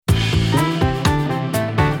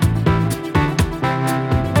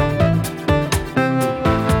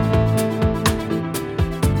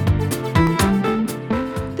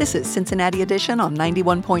This is Cincinnati Edition on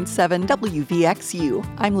 91.7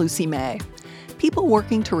 WVXU. I'm Lucy May. People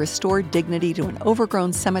working to restore dignity to an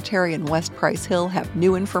overgrown cemetery in West Price Hill have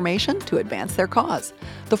new information to advance their cause.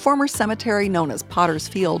 The former cemetery, known as Potter's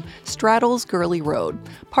Field, straddles Gurley Road.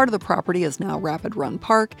 Part of the property is now Rapid Run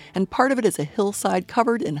Park, and part of it is a hillside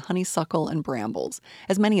covered in honeysuckle and brambles.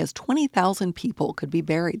 As many as 20,000 people could be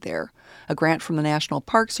buried there. A grant from the National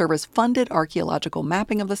Park Service funded archaeological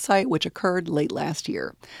mapping of the site, which occurred late last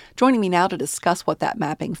year. Joining me now to discuss what that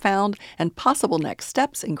mapping found and possible next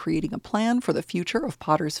steps in creating a plan for the future of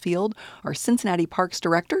Potter's Field are Cincinnati Parks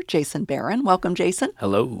Director Jason Barron. Welcome, Jason.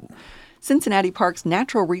 Hello. Cincinnati Parks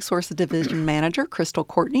Natural Resources Division Manager Crystal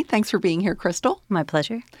Courtney. Thanks for being here, Crystal. My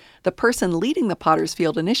pleasure. The person leading the Potter's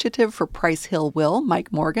Field initiative for Price Hill Will,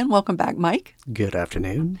 Mike Morgan. Welcome back, Mike. Good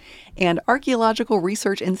afternoon. And Archaeological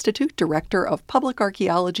Research Institute Director of Public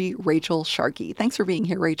Archaeology, Rachel Sharkey. Thanks for being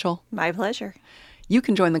here, Rachel. My pleasure. You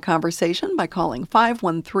can join the conversation by calling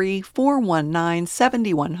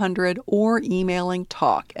 513-419-7100 or emailing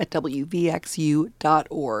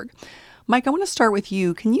talk@wvxu.org. Mike, I want to start with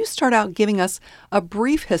you. Can you start out giving us a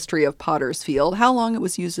brief history of Potter's Field, how long it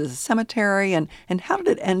was used as a cemetery, and how did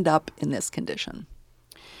it end up in this condition?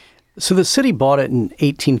 So the city bought it in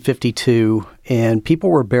 1852, and people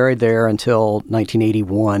were buried there until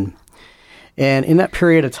 1981. And in that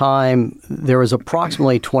period of time, there was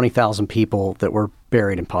approximately 20,000 people that were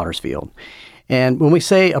buried in Potter's Field. And when we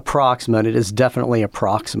say approximate, it is definitely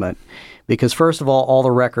approximate, because first of all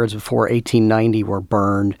the records before 1890 were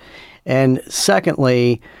burned. And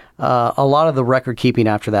secondly, a lot of the record keeping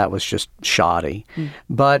after that was just shoddy.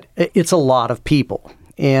 But it's a lot of people.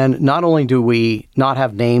 And not only do we not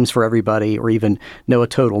have names for everybody or even know a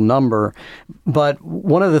total number, but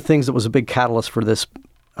one of the things that was a big catalyst for this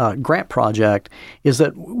grant project is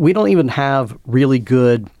that we don't even have really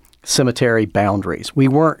good cemetery boundaries. We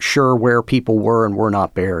weren't sure where people were and were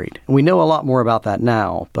not buried. And we know a lot more about that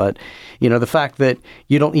now, but the fact that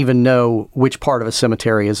you don't even know which part of a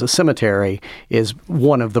cemetery is a cemetery is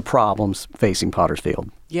one of the problems facing Potter's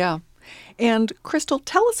Field. Yeah. And Crystal,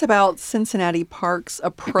 tell us about Cincinnati Parks'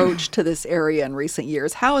 approach to this area in recent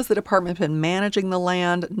years. How has the department been managing the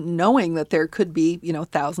land, knowing that there could be,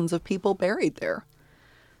 thousands of people buried there?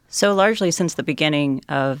 So largely since the beginning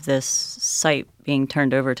of this site being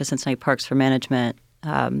turned over to Cincinnati Parks for management,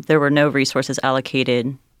 there were no resources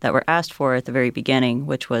allocated that were asked for at the very beginning,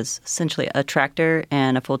 which was essentially a tractor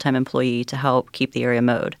and a full-time employee to help keep the area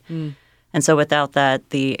mowed. And so without that,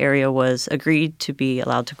 the area was agreed to be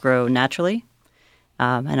allowed to grow naturally.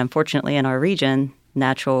 And unfortunately, in our region,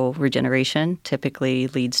 natural regeneration typically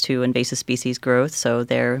leads to invasive species growth. So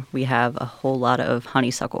there we have a whole lot of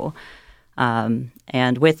honeysuckle.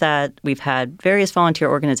 And with that, we've had various volunteer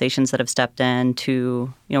organizations that have stepped in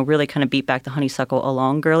to, really kind of beat back the honeysuckle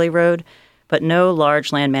along Gurley Road, but no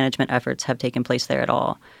large land management efforts have taken place there at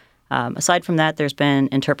all. Aside from that, there's been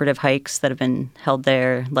interpretive hikes that have been held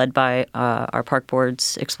there, led by our Park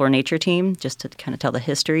Board's Explore Nature team, just to kind of tell the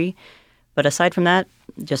history. But aside from that,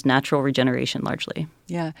 just natural regeneration largely.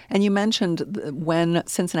 Yeah. And you mentioned when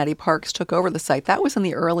Cincinnati Parks took over the site, that was in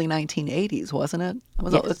the early 1980s, wasn't it?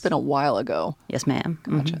 Yes. It's been a while ago. Yes, ma'am.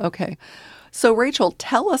 Gotcha. Mm-hmm. Okay. So, Rachel,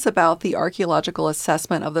 tell us about the archaeological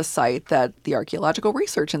assessment of the site that the Archaeological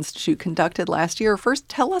Research Institute conducted last year. First,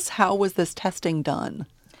 tell us, how was this testing done?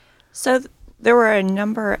 So there were a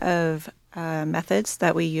number of methods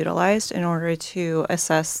that we utilized in order to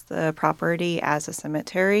assess the property as a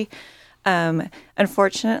cemetery.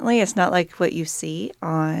 Unfortunately, it's not like what you see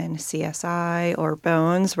on CSI or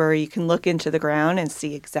Bones, where you can look into the ground and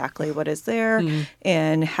see exactly what is there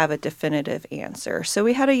and have a definitive answer. So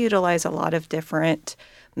we had to utilize a lot of different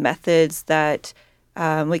methods that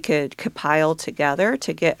we could compile together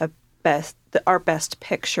to get our best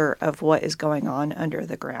picture of what is going on under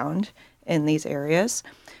the ground in these areas.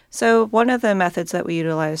 So one of the methods that we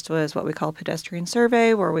utilized was what we call pedestrian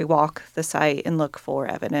survey, where we walk the site and look for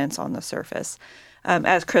evidence on the surface.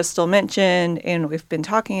 As Crystal mentioned, and we've been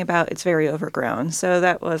talking about, it's very overgrown. So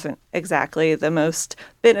that wasn't exactly the most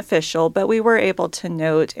beneficial, but we were able to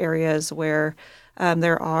note areas where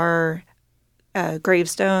there are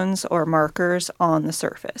gravestones or markers on the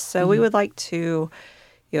surface. So we would like to,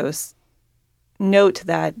 note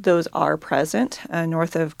that those are present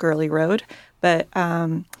north of Gurley Road, but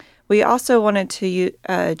we also wanted to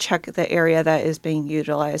check the area that is being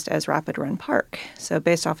utilized as Rapid Run Park. So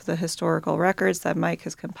based off of the historical records that Mike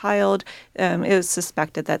has compiled, it was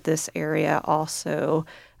suspected that this area also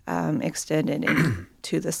extended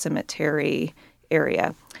into the cemetery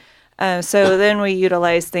area. So then we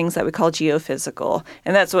utilize things that we call geophysical.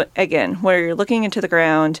 And that's what, again, where you're looking into the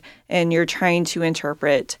ground and you're trying to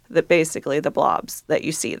interpret basically the blobs that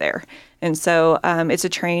you see there. And so it's a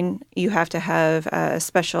train. You have to have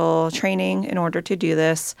special training in order to do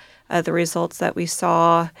this. The results that we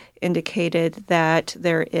saw indicated that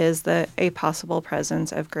there is a possible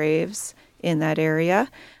presence of graves in that area.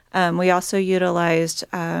 We also utilized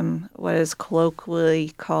what is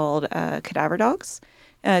colloquially called cadaver dogs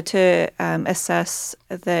to assess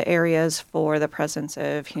the areas for the presence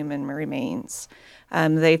of human remains.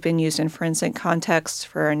 They've been used in forensic contexts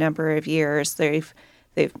for a number of years.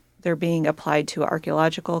 They're being applied to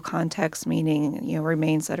archaeological contexts, meaning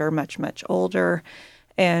remains that are much, much older.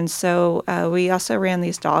 And so we also ran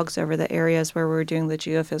these dogs over the areas where we were doing the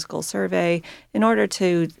geophysical survey in order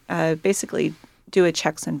to basically do a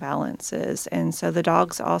checks and balances. And so the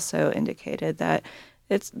dogs also indicated that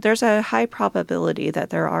there's a high probability that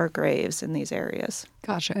there are graves in these areas.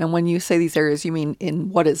 Gotcha. And when you say these areas, you mean in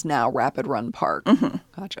what is now Rapid Run Park? Mm-hmm.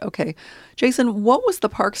 Gotcha. Okay. Jason, what was the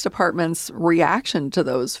Parks Department's reaction to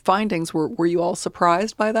those findings? Were you all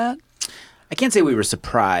surprised by that? I can't say we were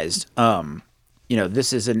surprised.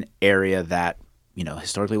 This is an area that,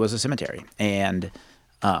 historically was a cemetery. And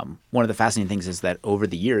one of the fascinating things is that over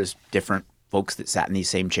the years, different folks that sat in these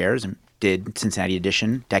same chairs and did Cincinnati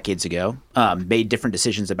Edition decades ago made different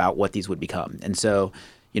decisions about what these would become. And so,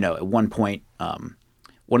 at one point,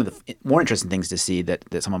 one of the more interesting things to see that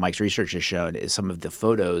some of Mike's research has shown is some of the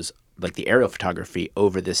photos, like the aerial photography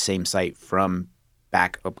over this same site from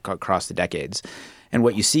back across the decades. And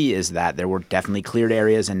what you see is that there were definitely cleared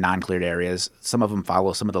areas and non-cleared areas. Some of them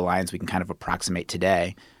follow some of the lines we can kind of approximate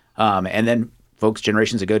today. And then folks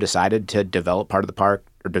generations ago decided to develop part of the park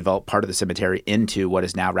or develop part of the cemetery into what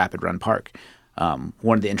is now Rapid Run Park.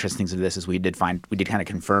 One of the interesting things of this is we did kind of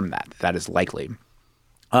confirm that is likely.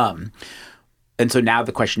 And so now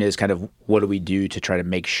the question is kind of what do we do to try to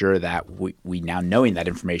make sure that we now knowing that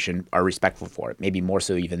information are respectful for it, maybe more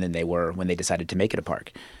so even than they were when they decided to make it a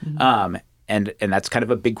park. Mm-hmm. And that's kind of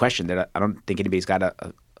a big question that I don't think anybody's got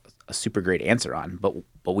a super great answer on.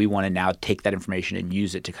 But we want to now take that information and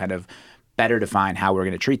use it to kind of better define how we're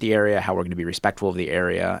going to treat the area, how we're going to be respectful of the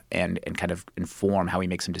area, and kind of inform how we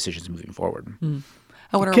make some decisions moving forward. Mm.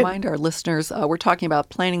 I want to remind our listeners, we're talking about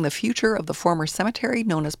planning the future of the former cemetery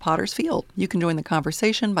known as Potter's Field. You can join the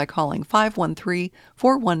conversation by calling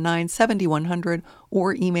 513-419-7100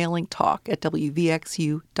 or emailing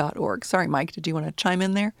talk@wvxu.org. Sorry, Mike, did you want to chime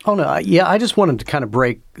in there? Oh, no. Yeah, I just wanted to kind of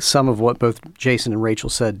break some of what both Jason and Rachel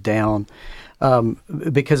said down.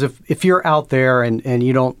 Because if you're out there and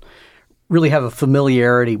you don't really have a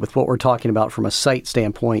familiarity with what we're talking about from a site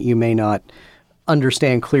standpoint, you may not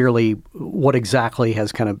understand clearly what exactly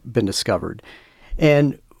has kind of been discovered.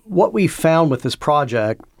 And what we found with this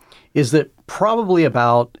project is that probably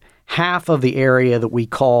about half of the area that we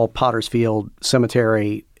call Potter's Field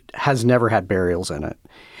Cemetery has never had burials in it.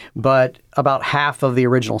 But about half of the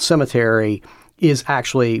original cemetery is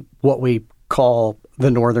actually what we call the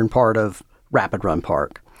northern part of Rapid Run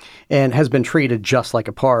Park and has been treated just like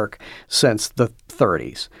a park since the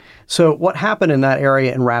 30s. So what happened in that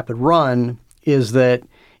area in Rapid Run is that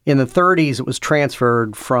in the 30s, it was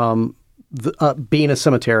transferred from being a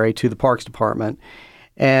cemetery to the Parks Department.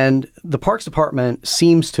 And the Parks Department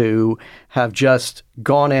seems to have just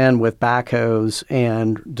gone in with backhoes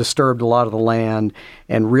and disturbed a lot of the land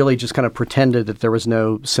and really just kind of pretended that there was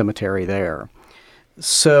no cemetery there.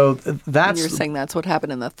 So that's... And you're saying that's what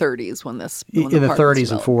happened in the 30s when in the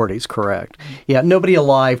 30s and 40s, correct. Yeah, nobody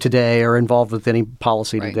alive today or involved with any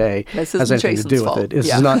policy today has anything Jason's to do fault. with it. This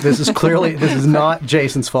is not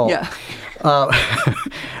Jason's fault. Yeah.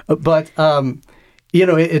 But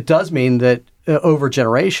it does mean that over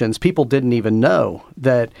generations, people didn't even know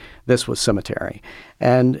that this was cemetery.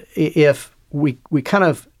 And if we kind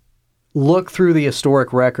of look through the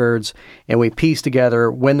historic records and we piece together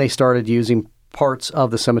when they started using parts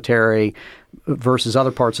of the cemetery versus other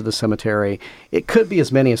parts of the cemetery, it could be as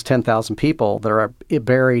many as 10,000 people that are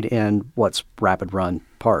buried in what's Rapid Run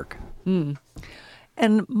Park. Mm.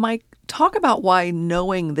 And Mike, talk about why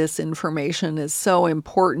knowing this information is so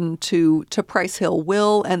important to Price Hill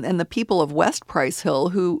Will and the people of West Price Hill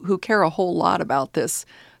who care a whole lot about this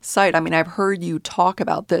site. I mean, I've heard you talk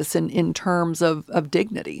about this in terms of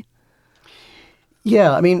dignity.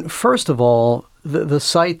 Yeah, I mean, first of all, the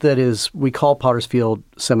site that we call Potter's Field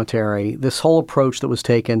Cemetery, this whole approach that was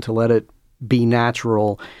taken to let it be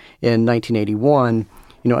natural in 1981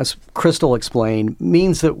 as Crystal explained,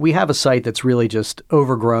 means that we have a site that's really just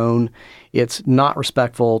overgrown. It's not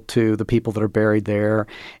respectful to the people that are buried there,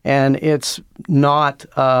 and it's not,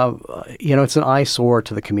 it's an eyesore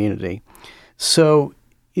to the community. So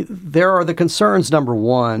there are the concerns, number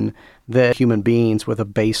one, that human beings with a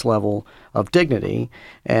base level of dignity,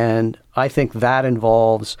 and I think that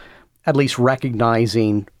involves at least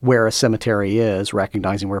recognizing where a cemetery is,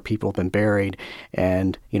 recognizing where people have been buried,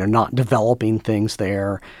 and not developing things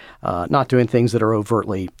there, not doing things that are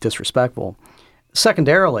overtly disrespectful.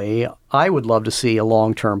 Secondarily, I would love to see a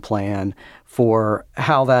long-term plan for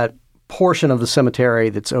how that portion of the cemetery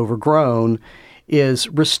that's overgrown is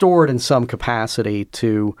restored in some capacity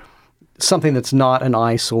to something that's not an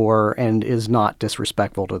eyesore and is not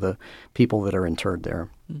disrespectful to the people that are interred there.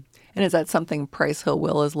 And is that something Price Hill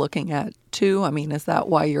Will is looking at too? I mean, is that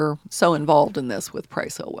why you're so involved in this with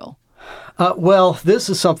Price Hill Will? Well, this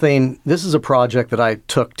is a project that I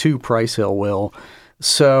took to Price Hill Will.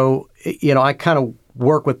 So, I kind of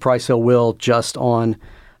work with Price Hill Will just on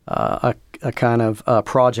a kind of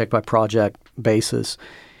project by project basis.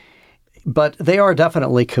 But they are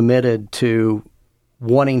definitely committed to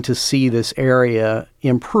wanting to see this area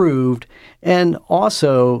improved and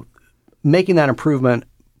also making that improvement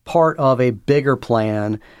part of a bigger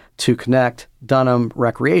plan to connect Dunham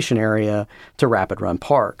Recreation Area to Rapid Run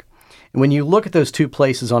Park. And when you look at those two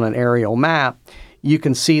places on an aerial map, you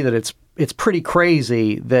can see that it's pretty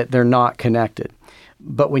crazy that they're not connected.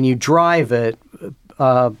 But when you drive it,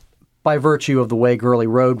 by virtue of the way Gurley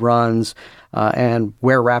Road runs and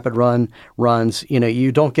where Rapid Run runs,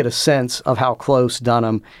 you don't get a sense of how close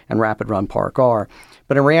Dunham and Rapid Run Park are.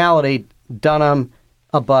 But in reality, Dunham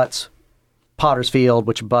abuts Potter's Field,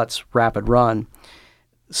 which abuts Rapid Run.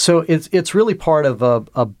 So it's really part of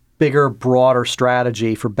a bigger, broader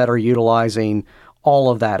strategy for better utilizing all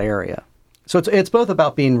of that area. So it's both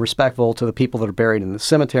about being respectful to the people that are buried in the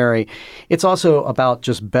cemetery. It's also about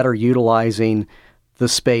just better utilizing the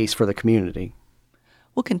space for the community.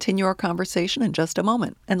 We'll continue our conversation in just a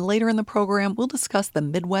moment, and later in the program, we'll discuss the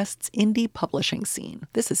Midwest's indie publishing scene.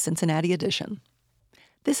 This is Cincinnati Edition.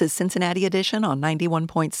 This is Cincinnati Edition on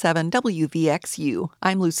 91.7 WVXU.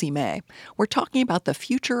 I'm Lucy May. We're talking about the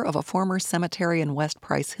future of a former cemetery in West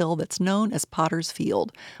Price Hill that's known as Potter's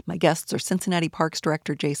Field. My guests are Cincinnati Parks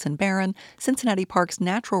Director Jason Barron, Cincinnati Parks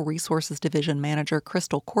Natural Resources Division Manager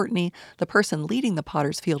Crystal Courtney, the person leading the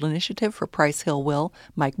Potter's Field Initiative for Price Hill Will,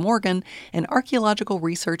 Mike Morgan, and Archaeological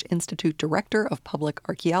Research Institute Director of Public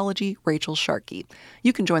Archaeology, Rachel Sharkey.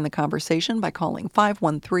 You can join the conversation by calling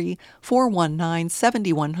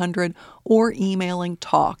 513-419-7100 or emailing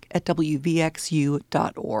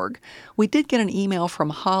talk@wvxu.org. We did get an email from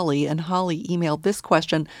Holly, and Holly emailed this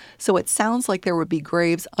question. So it sounds like there would be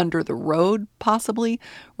graves under the road, possibly.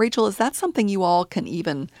 Rachel, is that something you all can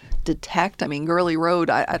even detect? I mean, Gurley Road,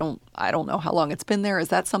 I don't know how long it's been there. Is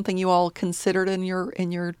that something you all considered in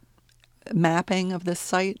your mapping of this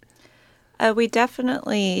site? We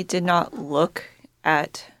definitely did not look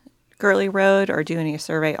at Gurley Road or do any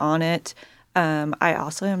survey on it. I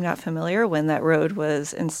also am not familiar when that road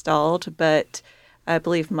was installed, but I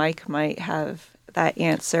believe Mike might have that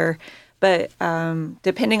answer. But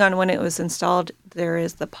depending on when it was installed, there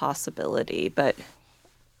is the possibility. But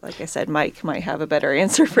like I said, Mike might have a better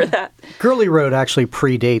answer for that. Gurley Road actually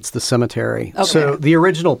predates the cemetery. Okay. So the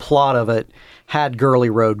original plot of it had Gurley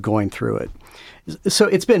Road going through it. So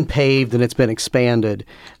it's been paved and it's been expanded,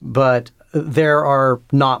 but there are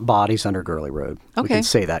not bodies under Gurley Road. Okay. We can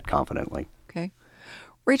say that confidently. Okay.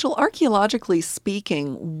 Rachel, archaeologically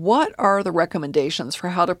speaking, what are the recommendations for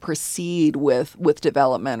how to proceed with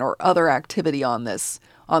development or other activity on this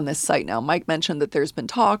site now? Mike mentioned that there's been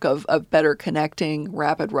talk of better connecting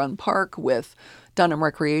Rapid Run Park with Dunham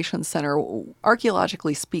Recreation Center.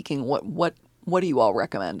 Archaeologically speaking, what do you all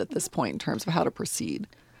recommend at this point in terms of how to proceed?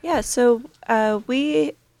 Yeah, so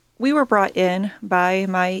we were brought in by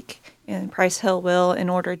Mike and Price Hill Will in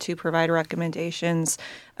order to provide recommendations.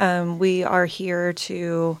 We are here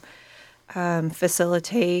to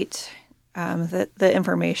facilitate the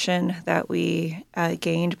information that we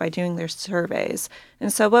gained by doing their surveys.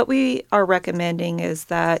 And so what we are recommending is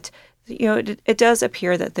that, it does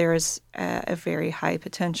appear that there is a very high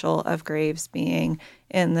potential of graves being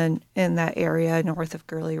in that area north of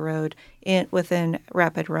Gurley Road within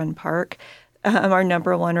Rapid Run Park. Our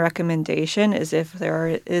number one recommendation is if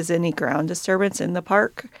there is any ground disturbance in the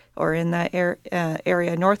park or in that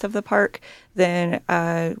area north of the park, then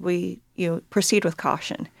we proceed with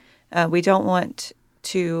caution. We don't want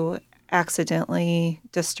to accidentally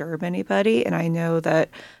disturb anybody, and I know that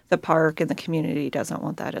the park and the community doesn't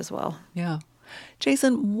want that as well. Yeah.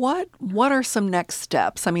 Jason, what are some next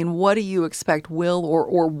steps? I mean, what do you expect will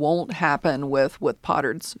or won't happen with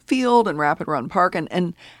Potter's Field and Rapid Run Park,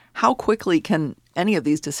 and how quickly can any of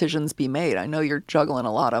these decisions be made? I know you're juggling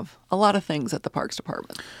a lot of things at the Parks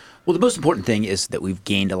Department. Well, the most important thing is that we've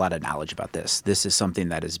gained a lot of knowledge about this. This is something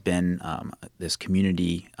that has been this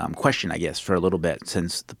community question, I guess, for a little bit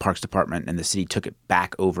since the Parks Department and the city took it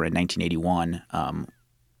back over in 1981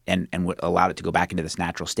 and allowed it to go back into this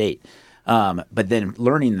natural state. But then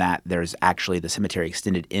learning that there's actually the cemetery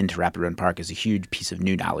extended into Rapid Run Park is a huge piece of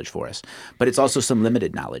new knowledge for us. But it's also some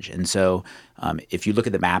limited knowledge. And so if you look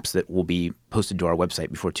at the maps that will be posted to our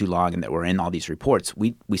website before too long and that were in all these reports,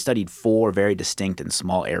 we studied 4 very distinct and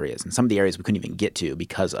small areas. And some of the areas we couldn't even get to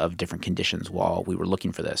because of different conditions while we were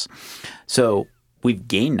looking for this. So we've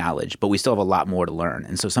gained knowledge, but we still have a lot more to learn.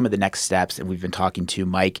 And so some of the next steps, and we've been talking to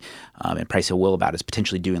Mike and Price Hill Will about, is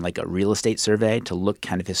potentially doing like a real estate survey to look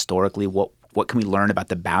kind of historically what can we learn about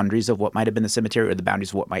the boundaries of what might have been the cemetery or the boundaries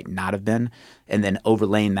of what might not have been, and then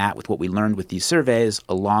overlaying that with what we learned with these surveys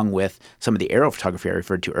along with some of the aerial photography I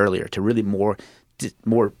referred to earlier to really more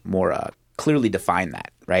clearly define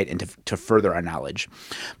that, right, and to further our knowledge.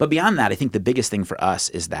 But beyond that, I think the biggest thing for us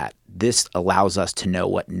is that this allows us to know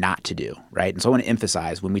what not to do, right? And so I want to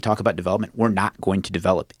emphasize when we talk about development, we're not going to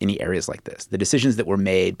develop any areas like this. The decisions that were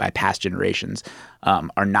made by past generations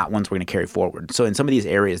are not ones we're going to carry forward. So in some of these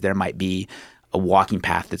areas, there might be a walking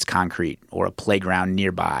path that's concrete or a playground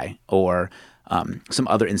nearby or some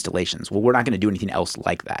other installations. Well, we're not going to do anything else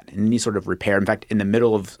like that. And any sort of repair. In fact, in the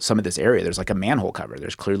middle of some of this area, there's like a manhole cover.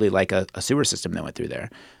 There's clearly like a sewer system that went through there.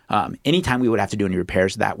 Anytime we would have to do any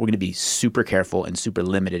repairs to that, we're going to be super careful and super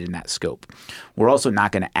limited in that scope. We're also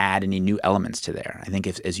not going to add any new elements to there. I think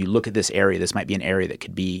as you look at this area, this might be an area that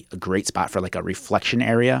could be a great spot for like a reflection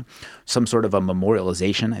area, some sort of a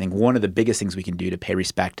memorialization. I think one of the biggest things we can do to pay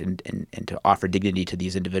respect and to offer dignity to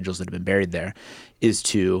these individuals that have been buried there is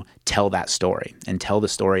to tell that story and tell the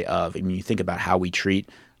story of, I mean, you think about how we treat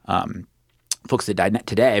folks that died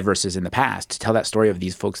today versus in the past, to tell that story of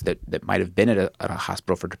these folks that might have been at a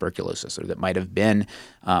hospital for tuberculosis or that might have been,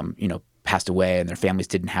 passed away and their families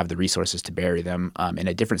didn't have the resources to bury them in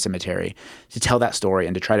a different cemetery, to tell that story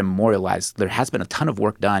and to try to memorialize. There has been a ton of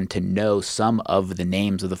work done to know some of the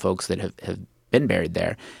names of the folks that have been buried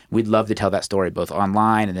there. We'd love to tell that story both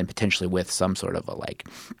online and then potentially with some sort of a like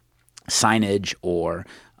signage or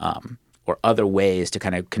other ways to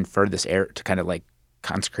kind of confer this area, to kind of like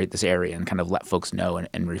consecrate this area and kind of let folks know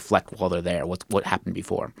and reflect while they're there what happened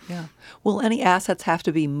before. Yeah. Will any assets have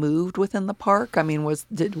to be moved within the park? I mean, was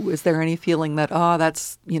there any feeling that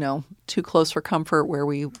that's too close for comfort where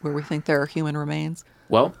we think there are human remains?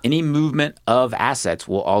 Well, any movement of assets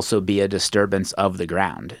will also be a disturbance of the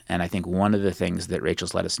ground, and I think one of the things that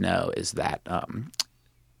Rachel's let us know is that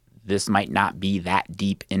this might not be that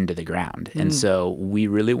deep into the ground. And so we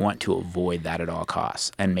really want to avoid that at all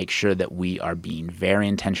costs and make sure that we are being very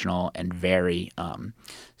intentional and very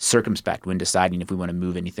circumspect when deciding if we want to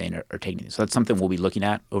move anything or take anything. So that's something we'll be looking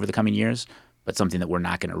at over the coming years, but something that we're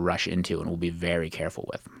not going to rush into and we'll be very careful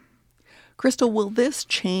with. Crystal, will this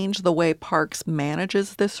change the way Parks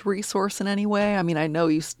manages this resource in any way? I mean, I know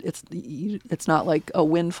it's not like a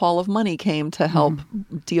windfall of money came to help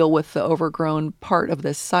deal with the overgrown part of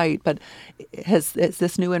this site, but is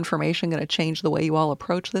this new information going to change the way you all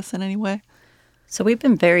approach this in any way? So we've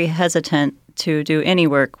been very hesitant to do any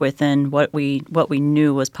work within what we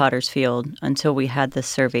knew was Potter's Field until we had this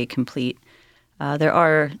survey complete. There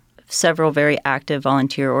are several very active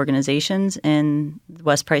volunteer organizations in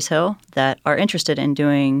West Price Hill that are interested in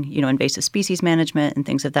doing, invasive species management and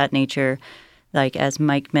things of that nature. Like, as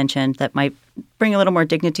Mike mentioned, that might bring a little more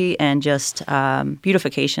dignity and just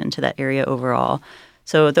beautification to that area overall.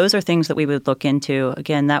 So those are things that we would look into.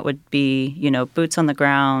 Again, that would be, boots on the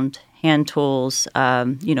ground, hand tools,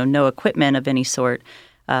 no equipment of any sort.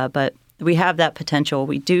 But we have that potential.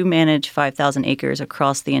 We do manage 5,000 acres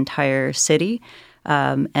across the entire city.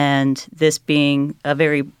 And this being a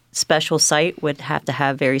very special site would have to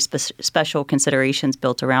have very special considerations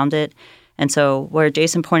built around it. And so where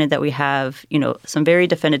Jason pointed that we have, some very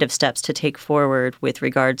definitive steps to take forward with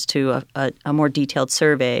regards to a more detailed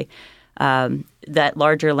survey, that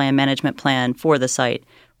larger land management plan for the site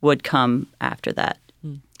would come after that.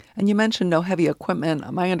 And you mentioned no heavy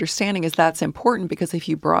equipment. My understanding is that's important because if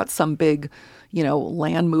you brought some big,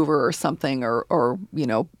 land mover or something or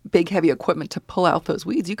big heavy equipment to pull out those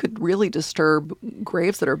weeds, you could really disturb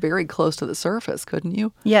graves that are very close to the surface, couldn't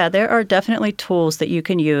you? Yeah, there are definitely tools that you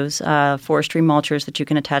can use, forestry mulchers that you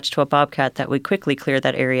can attach to a bobcat that would quickly clear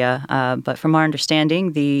that area. But from our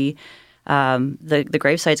understanding, the the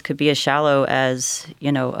grave sites could be as shallow as,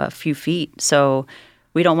 a few feet. So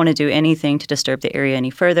we don't want to do anything to disturb the area any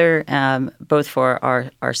further, both for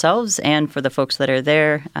ourselves and for the folks that are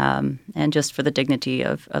there, and just for the dignity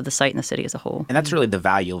of the site and the city as a whole. And that's really the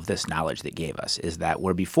value of this knowledge that gave us, is that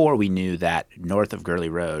where before we knew that north of Gurley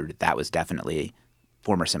Road, that was definitely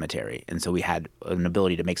former cemetery. And so we had an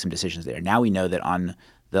ability to make some decisions there. Now we know that on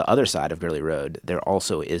the other side of Gurley Road, there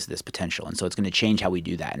also is this potential. And so it's going to change how we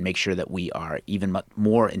do that and make sure that we are even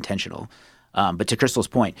more intentional. But to Crystal's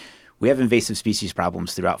point, we have invasive species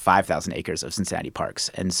problems throughout 5,000 acres of Cincinnati parks.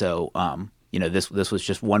 And so, this was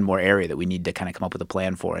just one more area that we need to kind of come up with a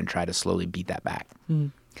plan for and try to slowly beat that back. Mm.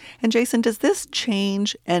 And Jason, does this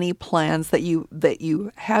change any plans that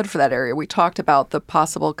you had for that area? We talked about the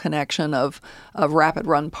possible connection of Rapid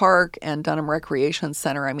Run Park and Dunham Recreation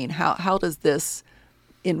Center. I mean, how does this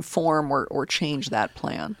inform or change that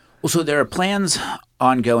plan? Well, so there are plans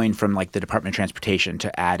ongoing from the Department of Transportation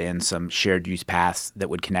to add in some shared use paths that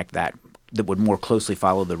would connect that would more closely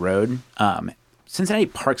follow the road. Cincinnati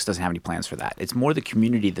Parks doesn't have any plans for that. It's more the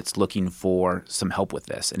community that's looking for some help with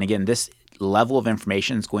this. And again, this level of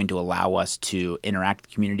information is going to allow us to interact with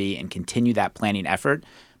the community and continue that planning effort,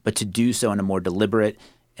 but to do so in a more deliberate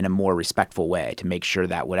and a more respectful way to make sure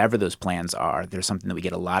that whatever those plans are, there's something that we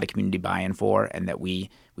get a lot of community buy-in for and that we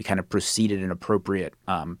kind of proceed at an appropriate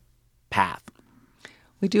path.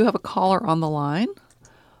 We do have a caller on the line.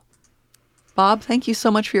 Bob, thank you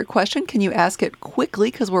so much for your question. Can you ask it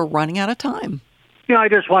quickly because we're running out of time? Yeah, I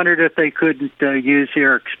just wondered if they couldn't use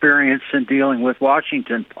your experience in dealing with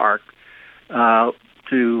Washington Park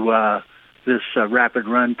to this Rapid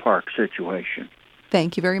Run Park situation.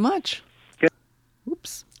 Thank you very much. Yeah.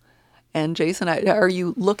 Oops. And Jason, are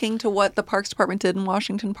you looking to what the Parks Department did in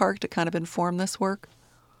Washington Park to kind of inform this work?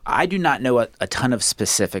 I do not know a ton of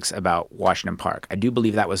specifics about Washington Park. I do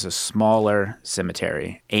believe that was a smaller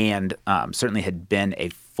cemetery and certainly had been a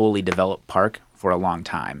fully developed park for a long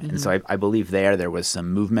time. Mm-hmm. And so I believe there was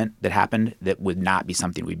some movement that happened that would not be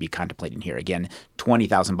something we'd be contemplating here. Again,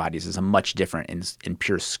 20,000 bodies is a much different in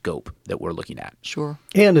pure scope that we're looking at. Sure.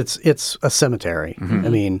 And it's a cemetery. Mm-hmm. I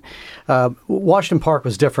mean, Washington Park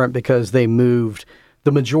was different because they moved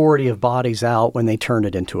the majority of bodies out when they turned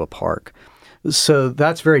it into a park. So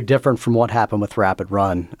that's very different from what happened with Rapid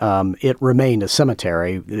Run. It remained a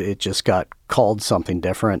cemetery. It just got called something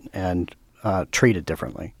different and treated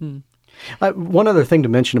differently. Mm. One other thing to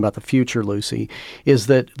mention about the future, Lucy, is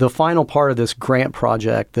that the final part of this grant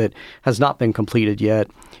project that has not been completed yet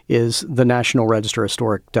is the National Register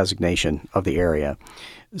Historic designation of the area.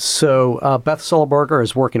 So Beth Sullenberger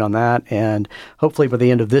is working on that, and hopefully by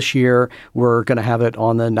the end of this year, we're going to have it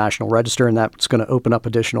on the National Register, and that's going to open up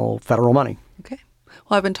additional federal money. Okay.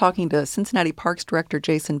 Well, I've been talking to Cincinnati Parks Director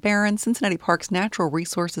Jason Barron, Cincinnati Parks Natural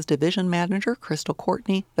Resources Division Manager Crystal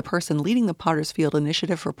Courtney, the person leading the Potter's Field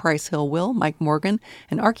Initiative for Price Hill Will, Mike Morgan,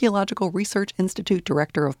 and Archaeological Research Institute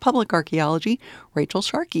Director of Public Archaeology, Rachel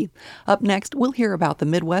Sharkey. Up next, we'll hear about the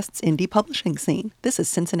Midwest's indie publishing scene. This is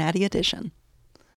Cincinnati Edition.